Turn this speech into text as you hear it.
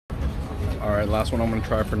Alright, last one I'm gonna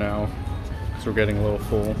try for now. So we're getting a little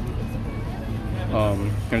full.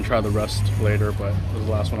 Gonna try the rest later, but this is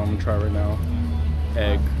the last one I'm gonna try right now.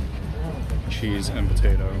 Egg, cheese, and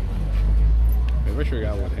potato. Maybe I should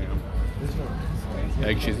have got with ham.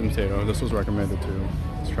 Egg, cheese, and potato. This was recommended too.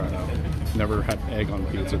 Let's try it out. Never had egg on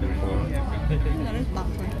pizza before.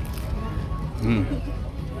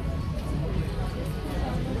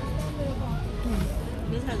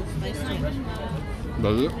 This has a spice to it.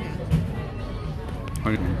 Does it?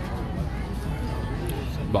 Honey.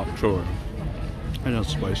 Bok choy. And it's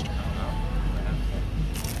spiced.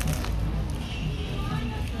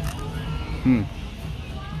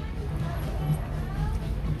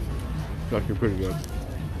 It's actually pretty good.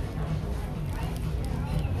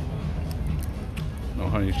 No,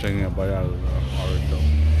 honey's taking a bite out of the artichoke.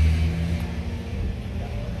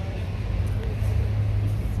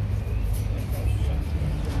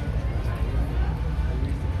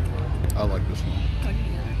 I like this one.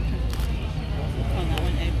 Oh, that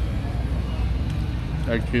one, egg.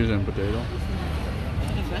 Egg, cheese, and potato. Like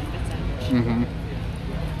a breakfast sandwich.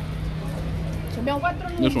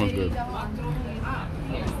 This one's good.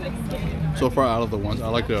 So far out of the ones, I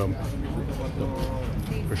like the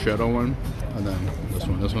prosciutto one, and then this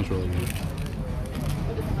one. This one's really good.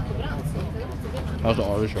 How's the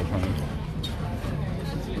artichoke, honey?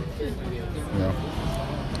 Yeah.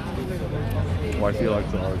 Wifey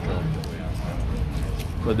likes the artichoke.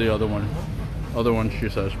 But the other one she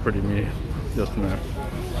says pretty me. Just a minute.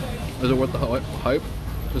 Is it worth the hype?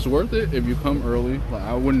 It's worth it if you come early. Like,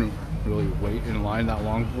 I wouldn't really wait in line that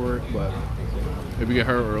long for it, but if you get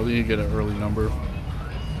her early, you get an early number.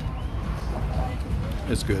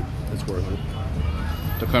 It's good. It's worth it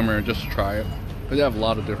to come here and just try it. They have a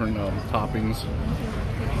lot of different toppings,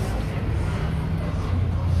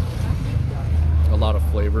 a lot of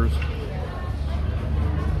flavors.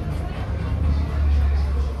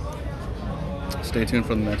 Stay tuned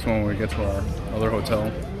for the next one when we get to our other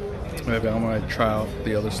hotel. Maybe I'm gonna try out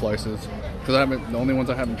the other slices because the only ones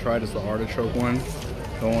I haven't tried is the artichoke one,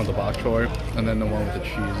 the one with the bok choy, and then the one with the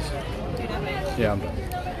cheese. Yeah, I'm done.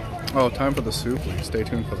 Oh, time for the soup. Stay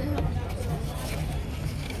tuned for that.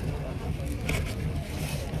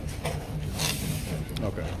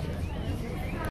 Okay.